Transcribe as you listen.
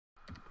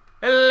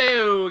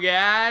Hello,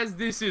 guys.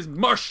 This is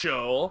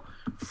Marshall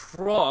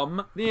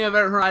from the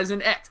Event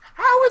Horizon X.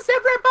 How is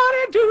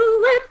everybody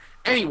doing?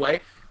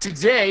 Anyway,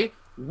 today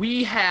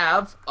we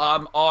have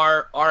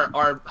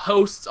our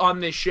hosts on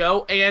this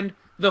show, and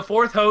the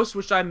fourth host,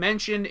 which I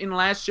mentioned in the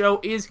last show,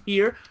 is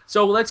here.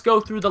 So let's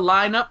go through the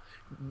lineup.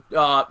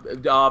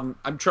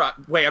 I'm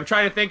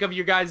trying to think of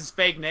your guys'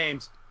 fake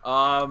names.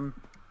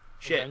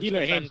 Shit.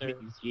 Keeler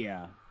Henchman's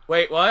here.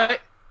 Wait, what?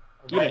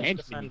 Keeler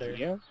Henchman's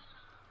here.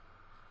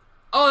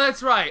 Oh,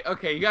 that's right.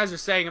 Okay, you guys are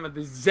saying them at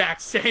the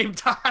exact same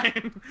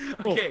time.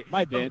 Okay. Oh,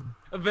 my bad.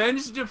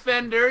 Avenged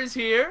Defender is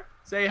here.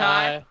 Say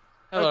hi.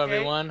 Hello, Okay.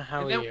 everyone.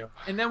 How are you?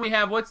 And then we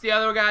have, what's the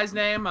other guy's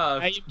name?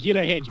 I am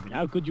Keeler Henchman.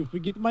 How could you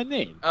forget my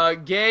name?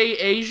 Gay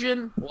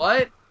Asian?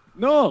 What?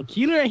 No,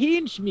 Keeler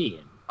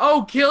Henchman.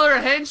 Oh, Killer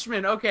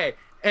Henchman. Okay.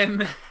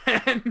 And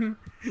then,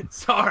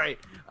 sorry.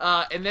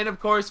 And then, of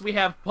course, we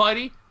have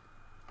Putty.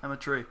 I'm a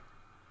tree.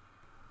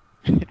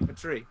 A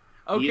tree.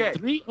 Okay.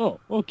 Three? Oh,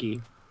 okay.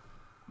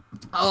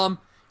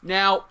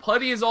 Now,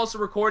 Putty is also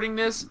recording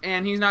this,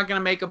 and he's not going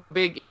to make a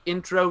big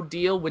intro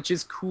deal, which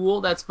is cool.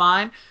 That's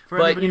fine. For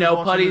But, anybody you know,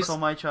 who's watching Putty's... this on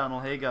my channel,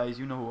 hey guys,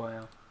 you know who I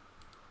am.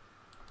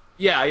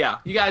 Yeah.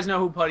 You guys know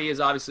who Putty is,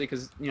 obviously,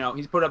 because, you know,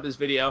 he's put up this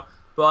video.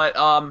 But,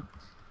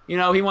 you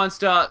know, he wants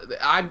to...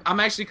 I'm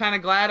actually kind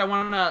of glad. I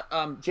want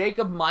to...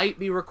 Jacob might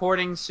be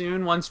recording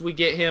soon once we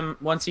get him...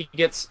 Once he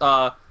gets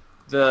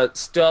the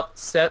stuff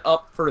set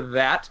up for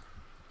that.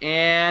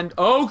 And...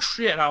 Oh,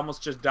 shit! I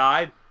almost just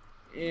died.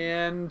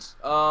 And...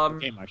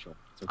 Okay, Marshall.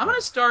 Okay.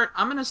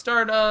 I'm gonna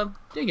start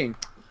digging.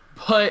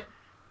 But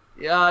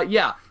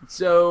yeah.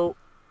 So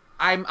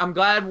I'm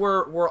glad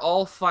we're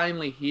all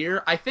finally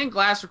here. I think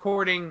last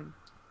recording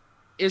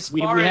we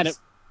had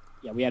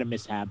a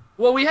mishap.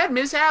 Well, we had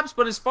mishaps,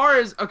 but as far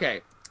as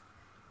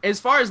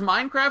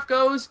Minecraft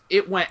goes,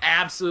 it went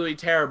absolutely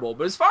terrible.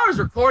 But as far as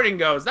recording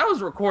goes, that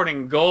was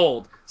recording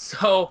gold.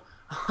 So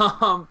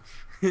I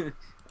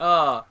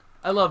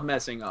love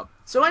messing up.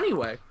 So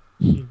anyway,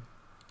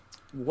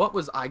 what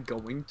was I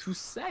going to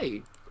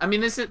say? I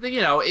mean, this is,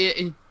 you know,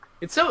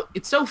 it's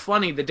so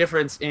funny, the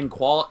difference in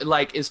quality,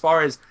 like as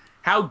far as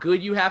how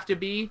good you have to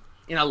be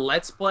in a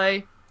Let's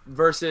Play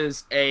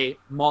versus a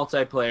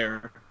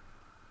multiplayer.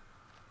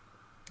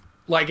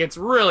 Like, it's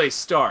really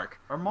stark.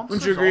 Are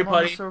monsters Wouldn't you agree, on the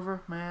Putty?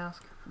 server, may I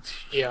ask?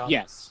 Yeah.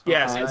 Yes.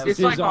 Yes, Okay. it's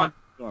like on.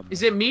 Normal.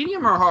 Is it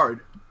medium or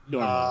hard?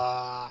 Normal.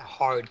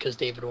 Hard, because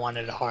David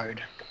wanted it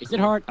hard. Is it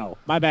hard? Oh,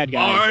 my bad,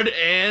 guys. Hard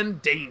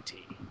and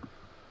dainty.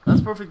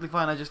 That's perfectly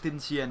fine, I just didn't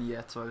see any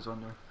yet, so I was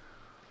wondering.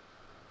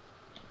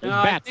 There's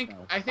I bats, think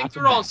though. I think Lots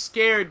of they're all bats.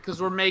 scared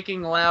because we're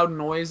making loud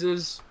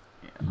noises.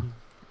 Yeah,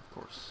 of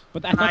course.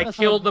 But And I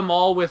killed them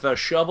all with a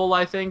shovel,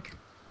 I think.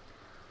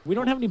 We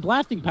don't have any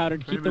blasting powder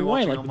to For keep them anybody away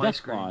watching like on the my death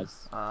screen,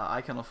 claws.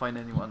 I cannot find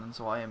anyone, and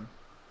so I am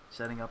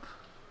setting up.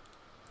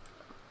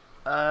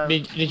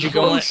 Did you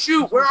go Oh in?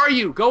 shoot! Where are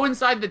you? Go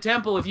inside the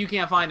temple if you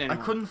can't find I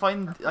anyone.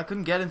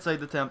 couldn't get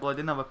inside the temple, I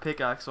didn't have a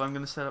pickaxe, so I'm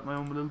gonna set up my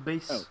own little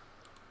base. Oh.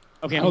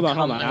 Okay, hold on.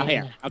 coming.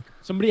 Here.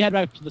 Somebody head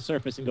back to the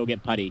surface and go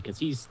get Putty, because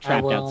he's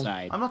trapped will.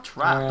 outside. I'm not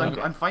trapped, Alright.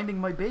 I'm finding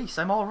my base,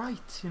 I'm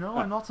alright, you know,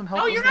 I'm not some No,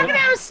 helpless you're not gonna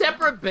dog. have a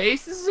separate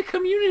base. This is a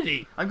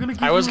community. I'm gonna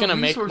give I was you gonna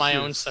make my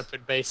own resources.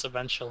 separate base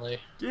eventually.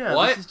 Yeah,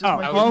 What? this is just Oh,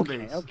 my okay, home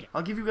base. okay.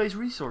 I'll give you guys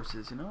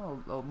resources, you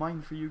know, I'll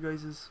mine for you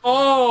guys'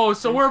 Oh,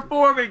 so we're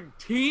forming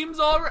teams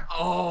already?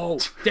 Oh,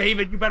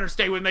 David, you better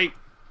stay with me.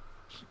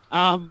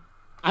 I'm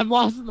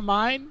lost in the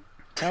mine.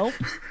 Help.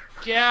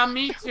 Yeah,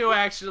 me too,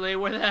 actually.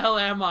 Where the hell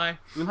am I?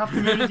 We'll have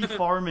community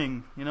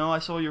farming, you know, I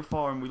saw your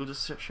farm, we'll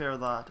just share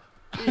that.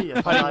 Hey,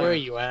 I Putty, found where are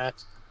iron. you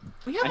at?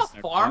 We have I a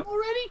started farm that.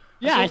 already?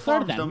 Yeah, I saw started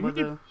farms that. down We by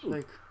need the food.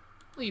 lake.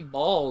 Holy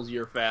balls,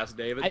 you're fast,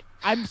 David.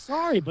 I'm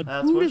sorry, but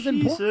That's food what is she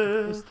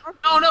important. said.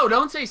 No,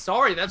 don't say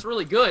sorry. That's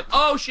really good.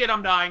 Oh, shit,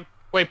 I'm dying.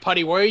 Wait,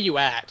 Putty, where are you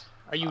at?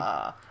 Are you?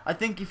 I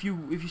think if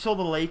you saw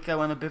the lake, I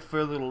went a bit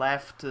further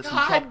left, some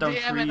God chopped down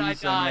damn it, I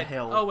trees and a died.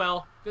 hill. Oh,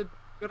 well. Good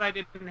I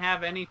didn't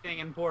have anything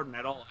important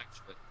at all,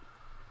 actually.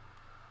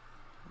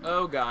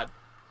 Oh, God.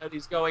 But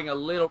he's going a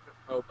little bit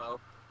robo.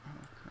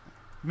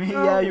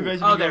 Yeah, you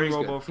guys Oh, have there been he's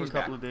robo good. for He's a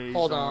couple back. of days.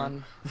 Hold so-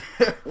 on.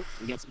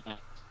 We get some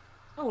bats.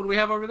 Oh, what do we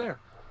have over there?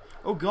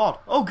 Oh god!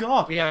 Oh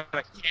god! We have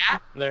a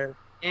cat There.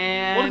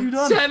 and What have you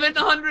done?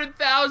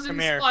 700,000 Come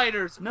here.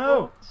 spiders.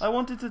 No! I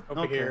wanted to... Over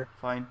okay, here.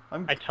 fine.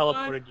 I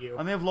teleported you.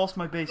 I may have lost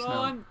my base now.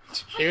 Run.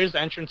 Here's the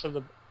entrance of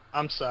the...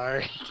 I'm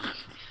sorry.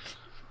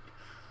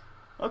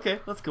 Okay,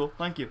 that's cool.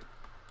 Thank you.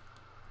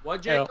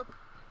 What, Jacob?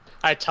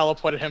 I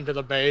teleported him to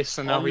the base,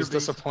 and now All your he's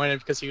base. disappointed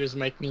because he was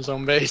making his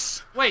own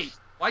base. Wait,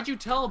 why'd you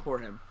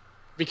teleport him?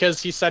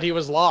 Because he said he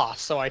was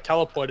lost, so I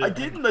teleported I him.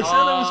 didn't! I said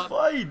I was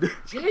fine!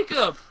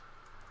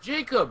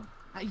 Jacob,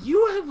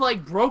 you have,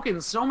 like,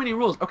 broken so many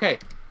rules. Okay,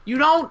 you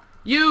don't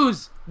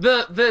use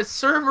the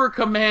server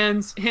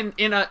commands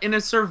in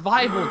a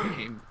survival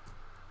game.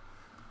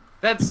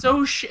 That's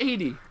so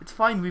shady. It's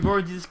fine, we've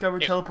already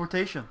discovered Yeah.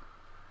 teleportation.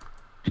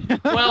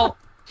 Well,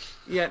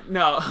 yeah,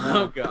 no.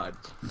 Oh god.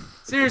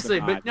 Seriously,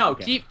 but no,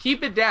 Okay.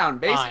 keep it down.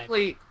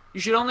 Basically, You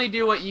should only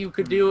do what you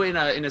could do in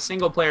a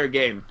single player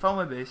game. Found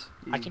my base.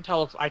 I can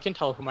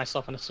teleport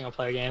myself in a single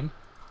player game.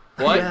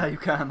 What? Yeah, you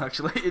can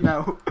actually.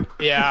 No.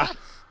 Yeah.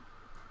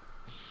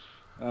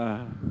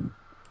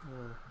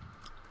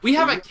 We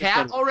have a Just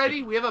cat a-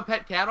 already? We have a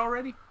pet cat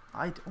already?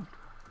 I don't.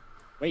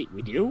 Wait,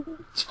 we do?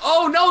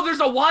 Oh no, there's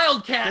a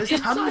wild cat There's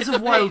inside tons the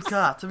of wild base.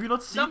 cats. Have you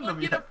not seen Someone them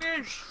get yet? a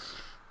fish.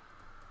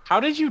 How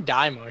did you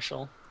die,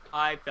 Marshall?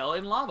 I fell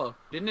in lava.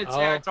 Didn't it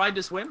say I Oh. tried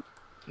to swim?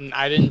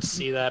 I didn't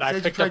see that. It I said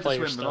you picked tried up all to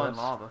your swim, but not in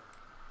stuff. lava.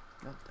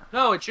 God damn.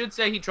 No, it should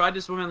say he tried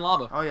to swim in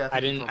lava. Oh yeah. I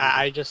think you didn't.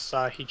 probably I did. just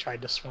saw he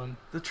tried to swim.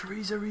 The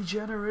trees are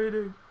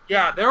regenerating.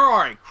 Yeah, there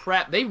are a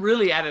crap. They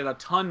really added a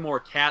ton more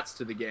cats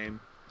to the game.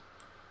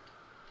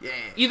 Yeah.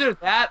 Either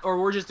that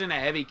or we're just in a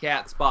heavy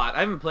cat spot.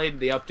 I haven't played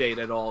the update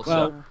at all,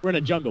 Well, so... we're in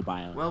a jungle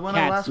biome. Well, when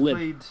Cats I last live.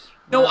 played.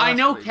 No, when I last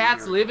know played,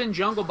 cats you were- live in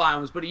jungle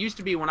biomes, but it used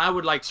to be when I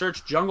would, like,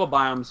 search jungle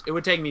biomes, it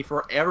would take me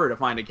forever to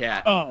find a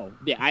cat. Oh,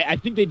 yeah, I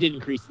think they did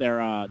increase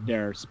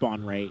their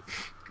spawn rate.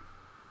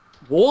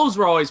 Wolves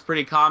were always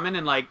pretty common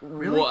in, like,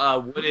 Really?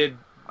 wooded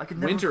I could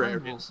never winter find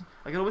areas. wolves.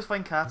 I could always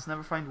find cats,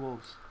 never find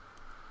wolves.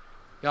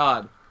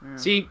 God. Yeah.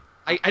 See,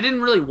 I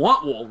didn't really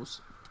want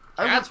wolves.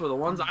 I Cats were the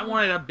ones. I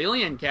wanted a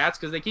billion cats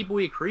because they keep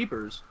away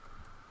creepers.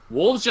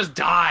 Wolves just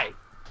die.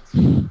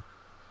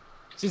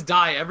 Just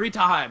die every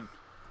time.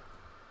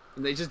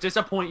 And they just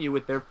disappoint you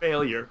with their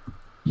failure.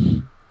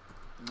 No,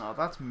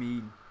 that's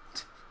mean.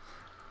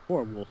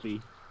 Poor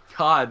Wolfie.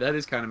 God, that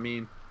is kind of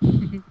mean.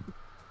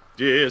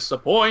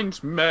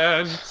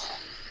 Disappointment.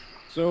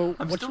 So,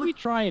 I'm what still should we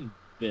try and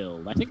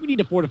build? I think we need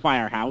to fortify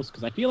our house,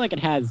 because I feel like it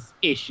has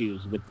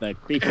issues with the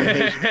creeper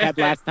invasion we had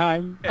last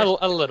time.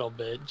 A little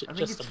bit. I think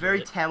Just it's a very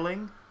bit.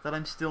 telling that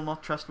I'm still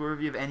not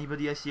trustworthy of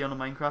anybody I see on a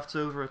Minecraft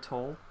server at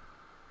all.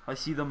 I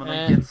see them and I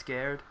Eh. get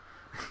scared.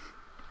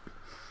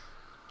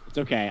 It's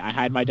okay, I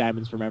hide my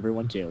diamonds from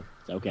everyone too.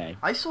 It's okay.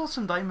 I saw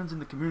some diamonds in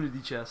the community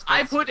chest. I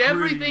That's put pretty-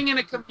 everything in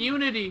a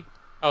community.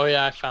 Oh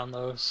yeah, I found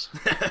those.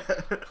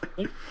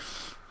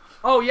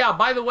 Oh yeah,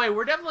 by the way,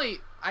 we're definitely...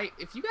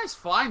 if you guys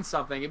find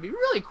something, it'd be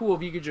really cool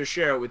if you could just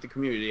share it with the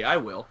community. I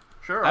will.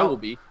 Sure, I will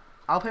be.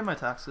 I'll pay my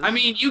taxes. I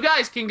mean, you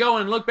guys can go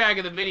and look back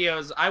at the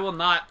videos. I will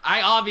not.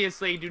 I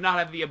obviously do not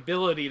have the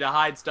ability to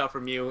hide stuff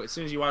from you as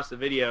soon as you watch the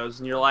videos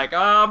and you're like,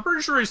 I'm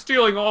pretty sure he's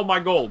stealing all my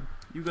gold.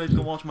 you guys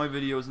can watch my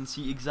videos and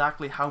see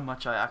exactly how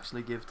much I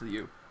actually give to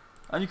you.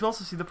 And you can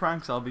also see the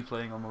pranks I'll be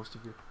playing on most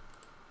of you.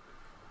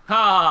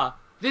 Ha!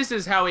 This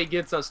is how he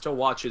gets us to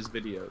watch his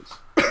videos.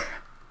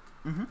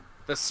 Mhm.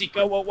 The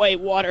secret. Go away,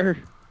 water!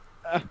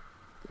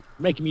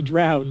 Making me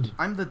drowned.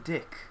 I'm the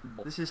dick.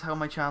 This is how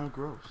my channel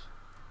grows.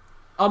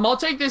 I'll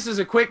take this as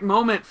a quick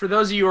moment for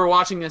those of you who are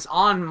watching this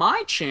on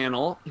my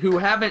channel who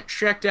haven't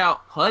checked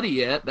out Putty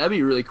yet. That'd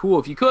be really cool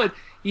if you could.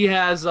 He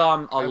has a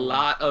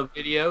lot of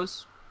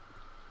videos.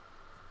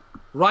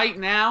 Right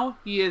now,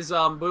 he is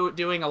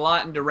doing a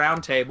lot into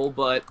Roundtable,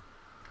 but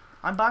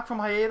I'm back from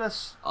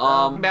hiatus.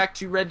 back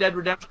to Red Dead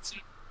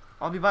Redemption.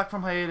 I'll be back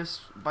from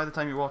hiatus by the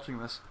time you're watching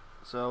this.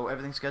 So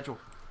everything's scheduled.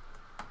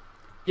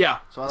 Yeah,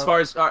 So as I'll- far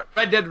as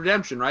Red Dead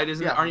Redemption, right?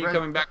 Yeah, Aren't you Red-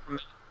 coming back from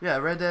that? Yeah,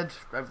 Red Dead.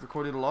 I've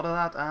recorded a lot of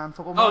that, and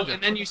Football Oh, Manager.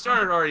 and then you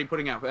started already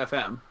putting out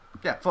FM.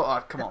 Yeah,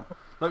 come on.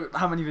 Look,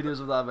 how many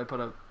videos of that have I put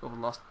out over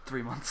the last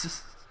 3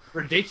 months?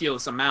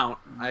 Ridiculous amount.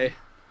 And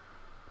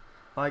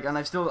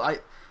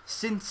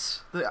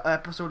since the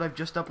episode I've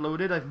just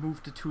uploaded, I've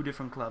moved to 2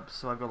 different clubs,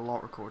 so I've got a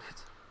lot recorded,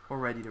 or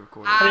ready to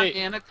record. I'm Hey.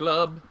 in a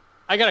club.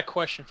 I got a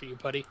question for you,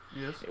 buddy.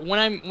 Yes.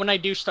 When I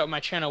do start my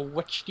channel,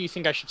 which do you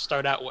think I should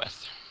start out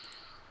with?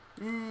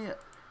 Yeah.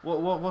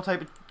 What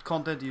type of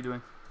content are you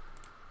doing?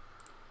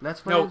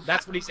 Let's play. No,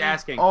 that's what he's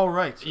asking. Oh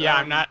right. Yeah,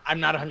 I'm not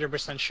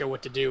 100% sure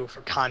what to do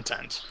for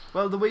content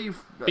Well, the way you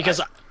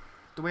because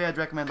the way I'd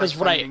recommend 'cause like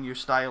what I- finding your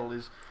style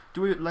is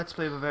do a let's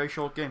play of a very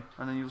short game,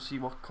 and then you'll see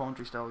what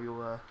commentary style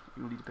you'll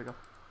need to pick up.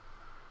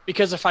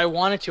 if I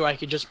wanted to, I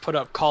could just put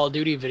up Call of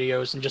Duty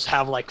videos and just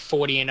have like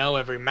 40-0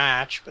 every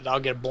match, but that'll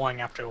get boring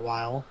after a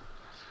while.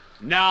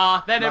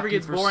 Nah, that never Lucky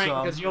gets for boring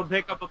some. because you'll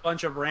pick up a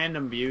bunch of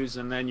random views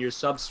and then your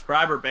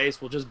subscriber base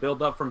will just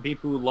build up from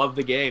people who love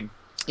the game.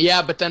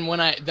 Yeah, but then when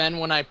I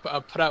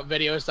put out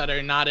videos that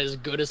are not as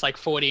good as like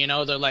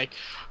 40-0, they're like,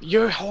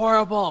 "You're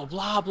horrible,"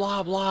 blah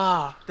blah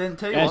blah. Then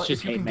tell you That's what,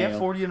 just if you hate can get mail.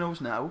 40 and O's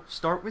now,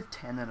 start with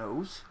 10 and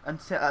O's and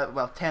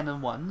 10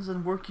 and 1s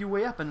and work your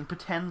way up and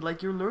pretend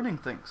like you're learning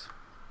things.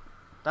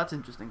 That's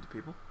interesting to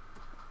people.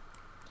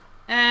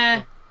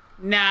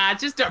 Nah,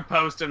 just start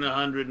posting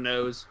 100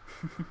 no's.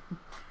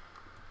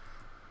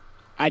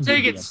 I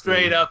Take it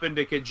straight up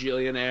into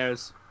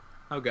cajillionaires.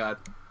 Oh god.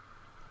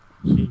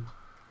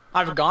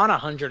 I've gone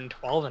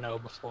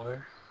 112-0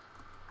 before.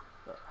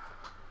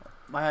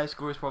 My high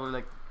score is probably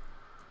like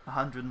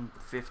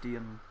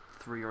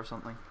 153 or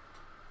something.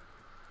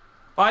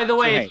 By the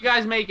way, So, if you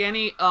guys make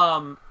any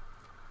don't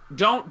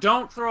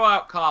throw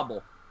out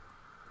cobble.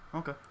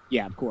 Okay.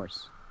 Yeah, of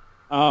course.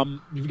 If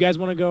you guys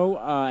want to go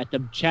at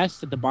the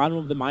chest at the bottom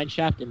of the mine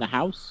shaft in the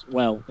house,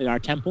 well, in our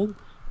temple,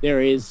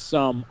 there is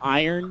some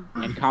iron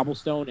and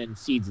cobblestone and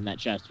seeds in that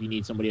chest if you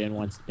need somebody who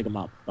wants to pick them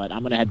up. But I'm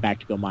going to head back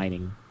to go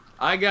mining.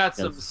 I got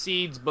some Yes.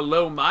 seeds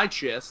below my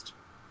chest.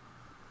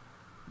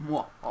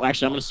 Mwah. Well,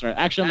 actually, I'm gonna start.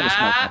 Actually, I'm gonna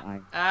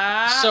smoke that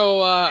iron.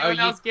 So, are anyone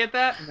you? else get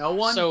that? No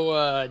one?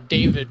 So,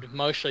 David,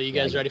 Moshe, you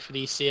guys Yeah. ready for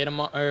the ECA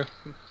tomorrow or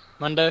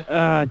Monday?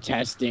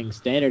 Testing,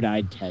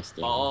 standardized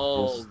testing.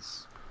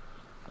 Balls.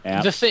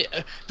 Yeah.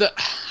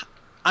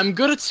 I'm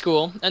good at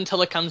school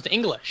until it comes to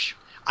English.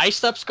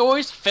 Iced up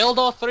scores, failed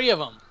all 3 of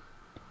them.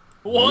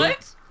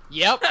 What?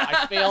 Yep,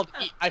 I failed.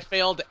 I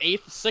failed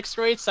 8th, 6th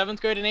grade,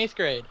 7th grade, and 8th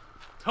grade.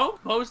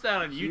 Don't post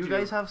that on Do YouTube. you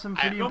guys have some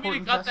pretty don't mean to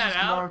important cut tests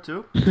that tomorrow out.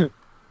 too?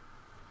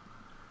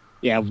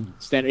 Yeah,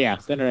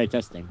 standardized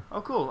testing.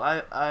 Oh, cool.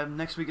 I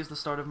next week is the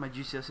start of my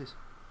GCSEs.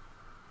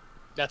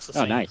 That's the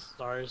Oh, same nice.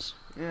 stars.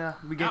 Yeah,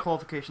 we get Yep.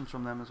 qualifications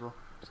from them as well.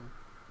 So.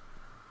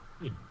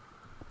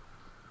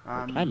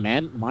 Can I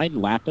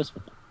mine lapis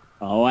with them?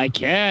 Oh, I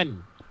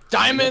can.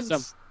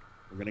 Diamonds.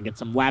 We're gonna get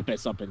some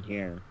lapis up in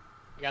here.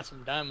 I got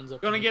some diamonds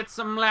up. Gonna here. get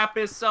some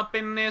lapis up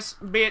in this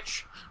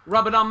bitch.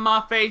 Rub it on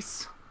my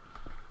face.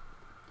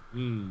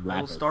 Mmm, I will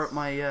lapis. start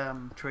my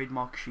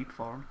trademark sheep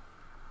farm.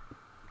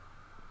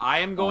 I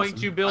am going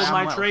Awesome. to build I am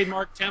my Welsh.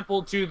 trademark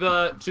temple to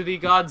the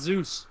god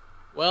Zeus.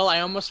 Well,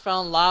 I almost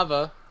found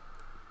lava.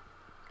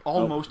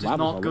 Almost is lava's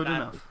not a good lot.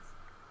 enough.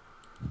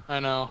 I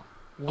know.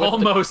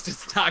 Almost,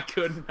 it's not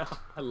good enough.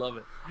 I love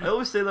it. I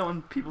always say that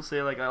when people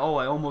say like, "Oh,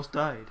 I almost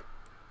died."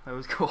 I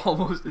always go,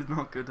 "Almost is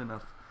not good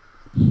enough."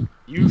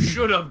 You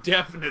should have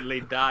definitely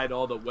died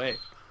all the way.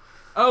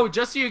 Oh,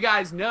 just so you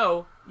guys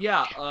know,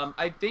 yeah,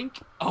 I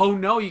think. Oh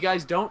no, you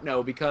guys don't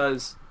know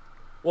because,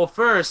 well,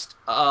 first,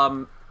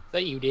 Is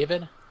that you,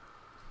 David?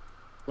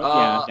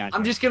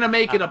 I'm just gonna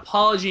make an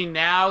apology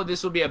now.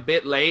 This will be a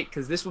bit late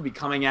because this will be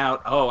coming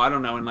out. Oh, I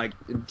don't know,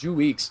 in 2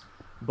 weeks.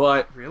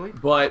 But Really?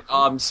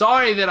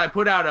 sorry that I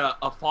put out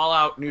a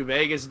Fallout New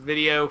Vegas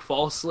video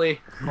falsely.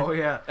 Oh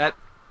yeah. That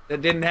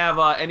didn't have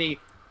any.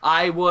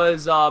 I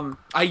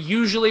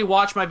usually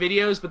watch my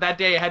videos, but that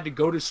day I had to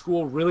go to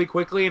school really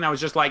quickly, and I was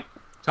just like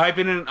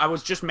typing in. I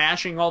was just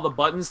mashing all the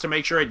buttons to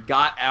make sure it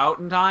got out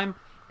in time,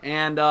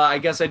 and I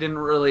guess I didn't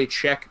really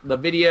check the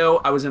video.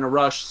 I was in a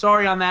rush.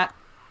 Sorry on that.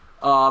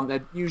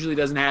 That usually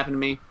doesn't happen to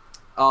me,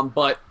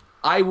 but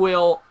I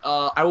will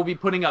be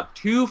putting up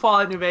 2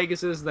 Fallout New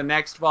Vegases the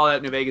next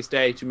Fallout New Vegas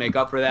day to make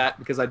up for that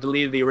because I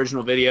deleted the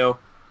original video.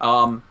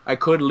 I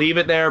could leave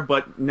it there,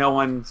 but no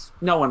one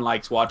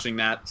likes watching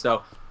that.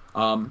 So,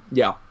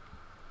 yeah,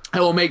 I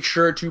will make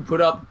sure to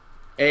put up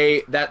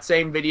that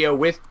same video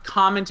with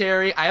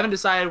commentary. I haven't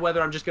decided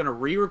whether I'm just going to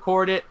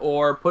re-record it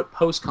or put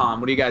post-com.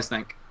 What do you guys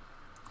think?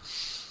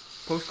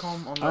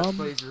 Postcom on Let's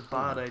Plays is a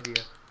bad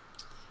idea.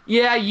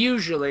 Yeah,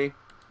 usually,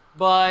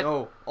 but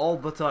No, all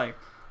the time.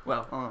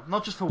 Well,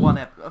 not just for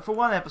one for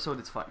one episode,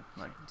 it's fine.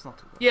 Like, it's not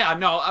too bad. yeah,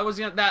 no, I was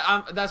gonna.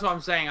 That's what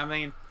I'm saying. I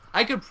mean,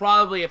 I could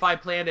probably, if I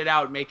planned it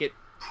out, make it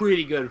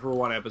pretty good for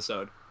one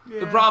episode. Yeah.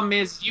 The problem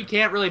is you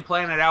can't really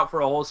plan it out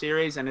for a whole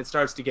series, and it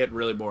starts to get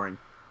really boring.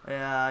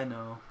 Yeah, I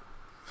know.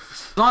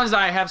 As long as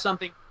I have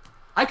something,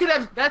 I could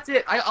have. That's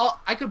it.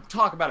 I could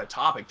talk about a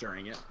topic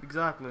during it.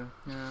 Exactly.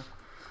 Yeah.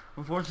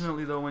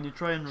 Unfortunately, though, when you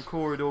try and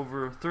record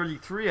over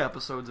 33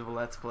 episodes of a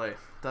Let's Play, it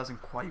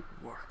doesn't quite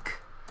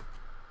work.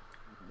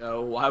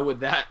 No, why would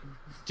that?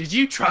 Did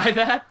you try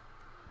that?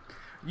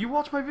 You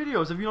watch my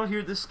videos. Have you not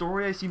heard this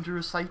story I seem to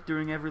recite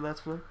during every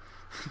Let's Play?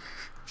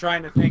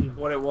 Trying to think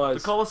what it The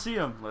was.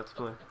 Colosseum Let's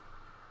Play.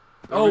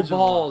 The Oh, original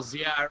balls.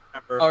 Yeah, I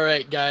remember. All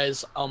right,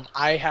 guys.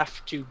 I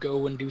have to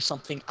go and do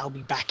something. I'll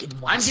be back in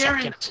one I'm second.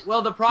 guaranteed.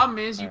 Well, the problem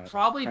is you Alright.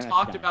 probably Alright,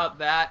 talked fine. about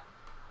that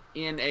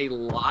in a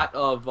lot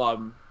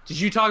of. Did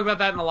you talk about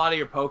that in a lot of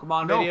your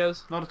Pokemon No,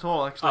 videos? not at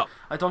all, actually. Oh.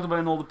 I talked about it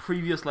in all the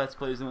previous Let's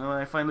Plays, and when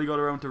I finally got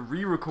around to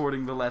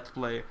re-recording the Let's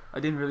Play, I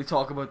didn't really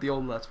talk about the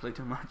old Let's Play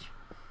too much.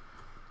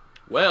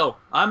 Well,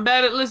 I'm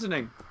bad at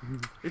listening.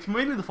 It's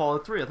mainly the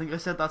Fallout 3. I think I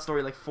said that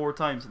story like 4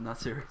 times in that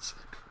series.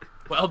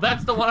 Well,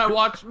 that's the one I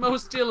watched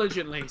most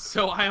diligently,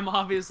 so I am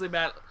obviously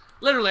bad.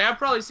 Literally, I've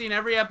probably seen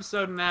every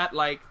episode in that,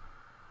 like,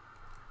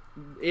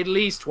 at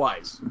least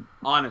twice.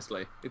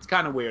 Honestly. It's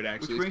kind of weird,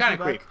 actually. It's kind of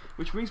creepy.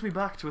 Which brings me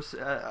back to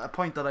a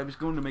point that I was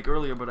going to make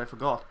earlier, but I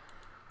forgot.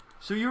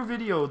 So your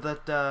video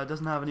that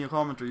doesn't have any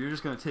commentary, you're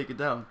just going to take it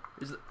down.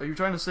 Are you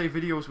trying to say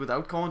videos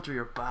without commentary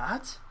are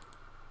bad?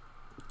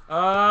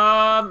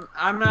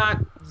 I'm not.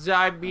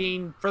 I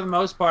mean, for the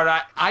most part,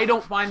 I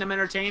don't find them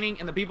entertaining,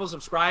 and the people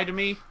subscribe to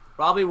me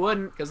probably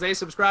wouldn't, because they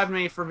subscribe to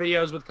me for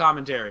videos with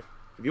commentary.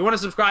 If you want to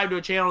subscribe to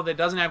a channel that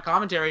doesn't have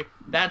commentary,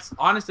 that's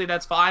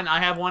fine. I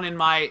have one in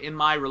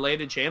my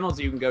related channels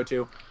that you can go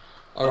to.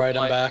 All right,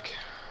 I'm back.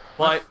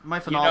 But my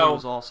finale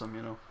was awesome,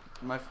 you know.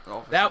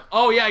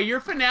 Oh yeah, your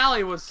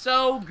finale was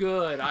so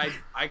good.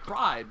 I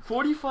cried.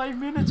 45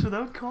 minutes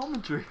without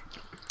commentary.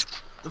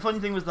 The funny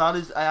thing was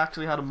I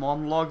actually had a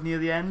monologue near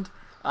the end,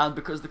 and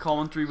because the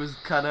commentary was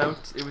cut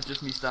out, it was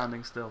just me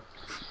standing still.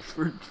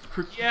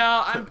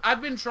 Yeah,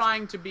 I've been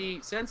trying to be,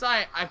 since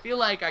I feel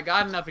like I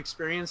got enough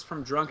experience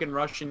from Drunken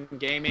Russian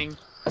Gaming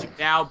to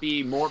now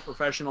be more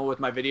professional with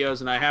my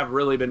videos, and I have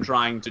really been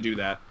trying to do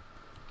that.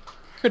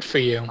 Good for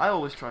you. I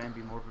always try and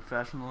be more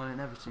professional, and it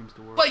never seems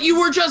to work. But you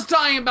were just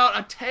dying about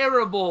a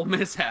terrible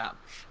mishap.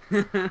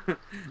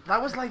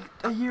 That was like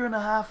a year and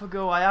a half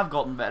ago. I have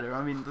gotten better.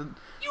 I mean,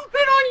 You've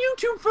been on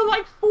YouTube for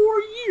like 4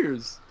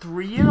 years.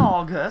 3 in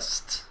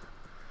August.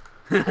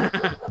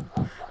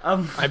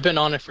 I've been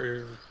on it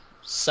for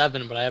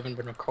 7, but I haven't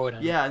been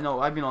recording. Yeah,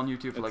 no, I've been on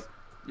YouTube for like,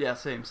 yeah,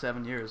 same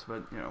 7 years,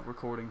 but you know,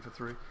 recording for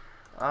 3.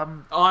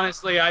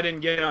 Honestly, I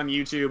didn't get on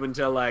YouTube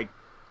until like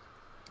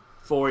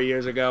 4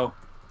 years ago.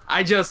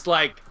 I just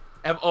like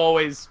have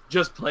always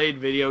just played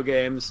video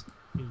games.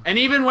 And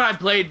even when I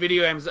played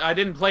video games, I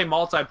didn't play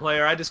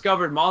multiplayer. I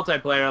discovered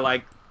multiplayer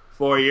like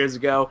 4 years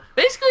ago.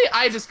 Basically,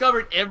 I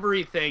discovered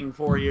everything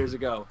 4 years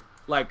ago.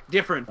 Like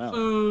different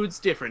foods,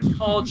 different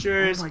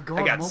cultures. Oh my God,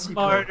 I got multiplayer.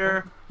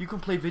 smarter. You can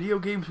play video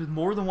games with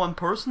more than one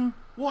person?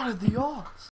 What are the odds?